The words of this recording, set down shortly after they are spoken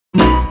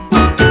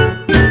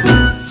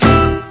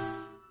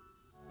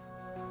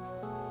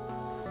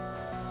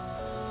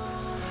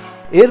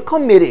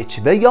Erkan Meriç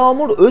ve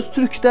Yağmur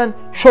Öztürk'ten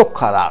şok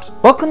karar.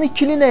 Bakın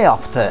ikili ne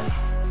yaptı?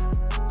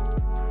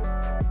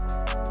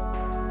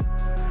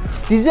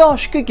 Dizi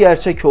aşkı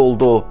gerçek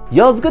oldu.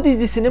 Yazgı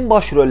dizisinin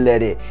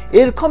başrolleri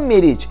Erkan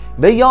Meriç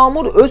ve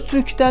Yağmur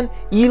Öztürk'ten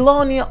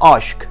ilani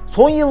aşk.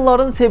 Son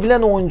yılların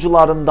sevilen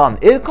oyuncularından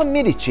Erkan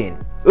Meriç'in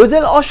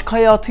özel aşk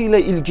hayatıyla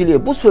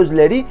ilgili bu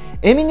sözleri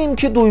eminim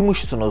ki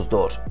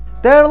duymuşsunuzdur.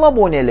 Değerli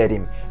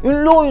abonelerim,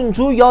 ünlü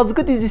oyuncu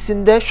yazgı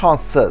dizisinde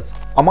şanssız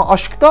ama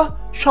aşkta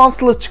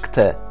şanslı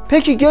çıktı.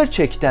 Peki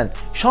gerçekten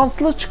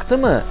şanslı çıktı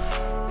mı?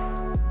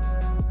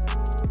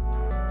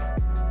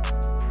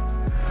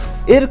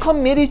 Erkan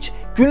Meriç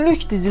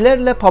günlük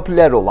dizilerle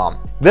popüler olan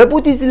ve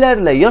bu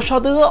dizilerle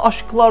yaşadığı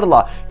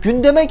aşklarla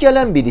gündeme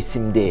gelen bir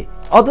isimdi.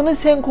 Adını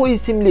Sen Koy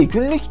isimli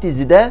günlük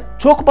dizide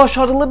çok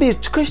başarılı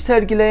bir çıkış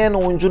sergileyen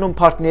oyuncunun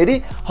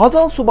partneri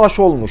Hazal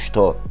Subaşı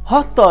olmuştu.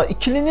 Hatta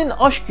ikilinin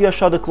aşk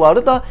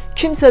yaşadıkları da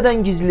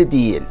kimseden gizli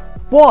değil.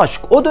 Bu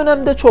aşk o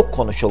dönemde çok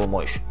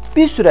konuşulmuş.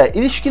 Bir süre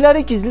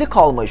ilişkileri gizli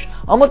kalmış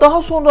ama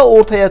daha sonra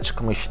ortaya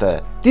çıkmıştı.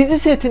 Dizi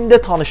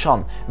setinde tanışan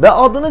ve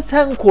adını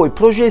Sen Koy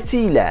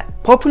projesiyle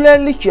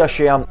popülerlik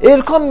yaşayan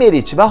Erkan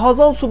Meriç ve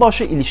Hazal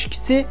Subaşı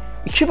ilişkisi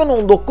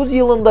 2019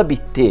 yılında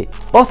bitti.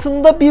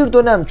 Basında bir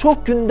dönem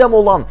çok gündem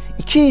olan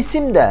iki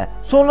isim de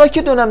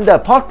sonraki dönemde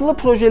farklı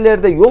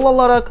projelerde yol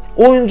alarak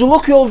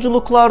oyunculuk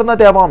yolculuklarına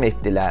devam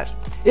ettiler.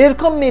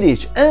 Erkan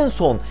Meriç en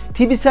son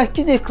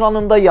TV8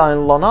 ekranında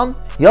yayınlanan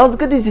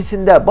yazgı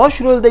dizisinde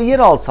başrolde yer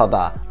alsa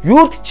da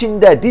yurt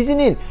içinde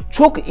dizinin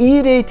çok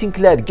iyi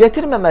reytingler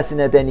getirmemesi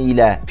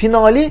nedeniyle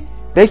finali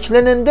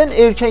beklenenden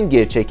erken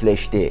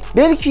gerçekleşti.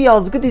 Belki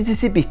yazgı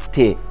dizisi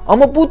bitti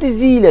ama bu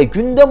diziyle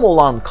gündem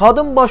olan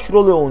kadın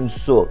başrol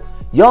oyuncusu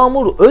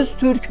Yağmur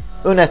Öztürk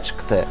öne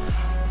çıktı.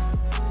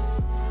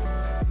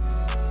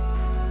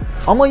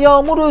 Ama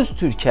Yağmur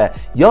Öztürk'e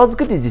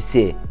yazgı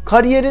dizisi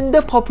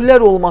kariyerinde popüler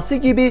olması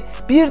gibi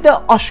bir de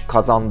aşk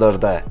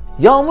kazandırdı.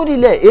 Yağmur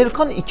ile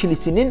Erkan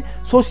ikilisinin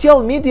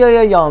sosyal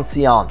medyaya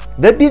yansıyan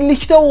ve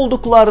birlikte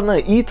olduklarını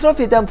itiraf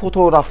eden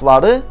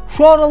fotoğrafları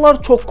şu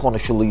aralar çok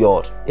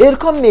konuşuluyor.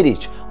 Erkan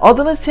Meriç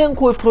adını Sen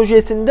Koy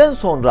projesinden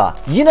sonra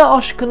yine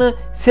aşkını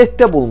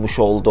sette bulmuş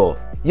oldu.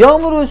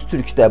 Yağmur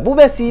Öztürk de bu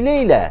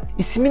vesileyle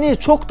ismini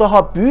çok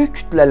daha büyük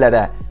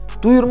kütlelere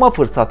duyurma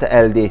fırsatı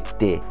elde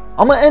etti.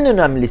 Ama en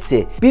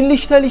önemlisi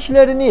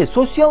birlikteliklerini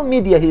sosyal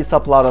medya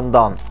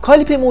hesaplarından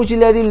kalp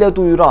emojileriyle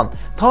duyuran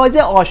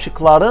taze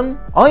aşıkların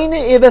aynı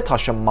eve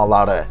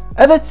taşınmaları.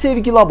 Evet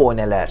sevgili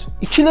aboneler,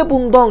 ikili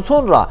bundan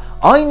sonra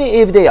aynı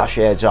evde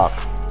yaşayacak.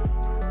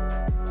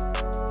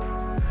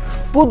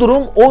 Bu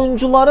durum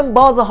oyuncuların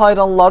bazı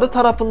hayranları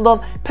tarafından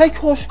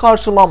pek hoş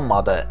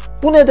karşılanmadı.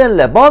 Bu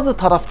nedenle bazı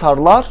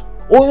taraftarlar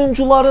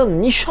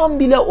oyuncuların nişan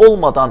bile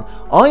olmadan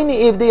aynı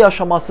evde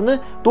yaşamasını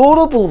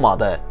doğru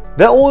bulmadı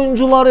ve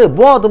oyuncuları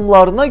bu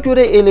adımlarına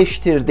göre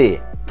eleştirdi.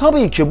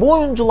 Tabii ki bu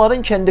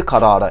oyuncuların kendi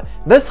kararı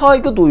ve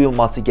saygı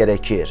duyulması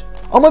gerekir.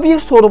 Ama bir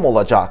sorum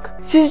olacak.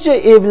 Sizce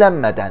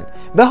evlenmeden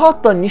ve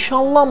hatta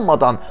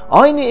nişanlanmadan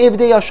aynı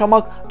evde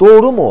yaşamak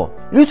doğru mu?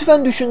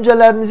 Lütfen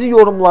düşüncelerinizi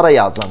yorumlara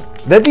yazın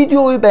ve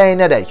videoyu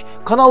beğenerek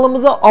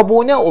kanalımıza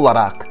abone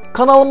olarak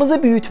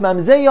kanalımızı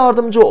büyütmemize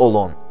yardımcı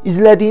olun.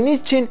 İzlediğiniz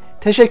için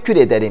teşekkür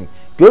ederim.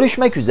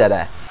 Görüşmek üzere.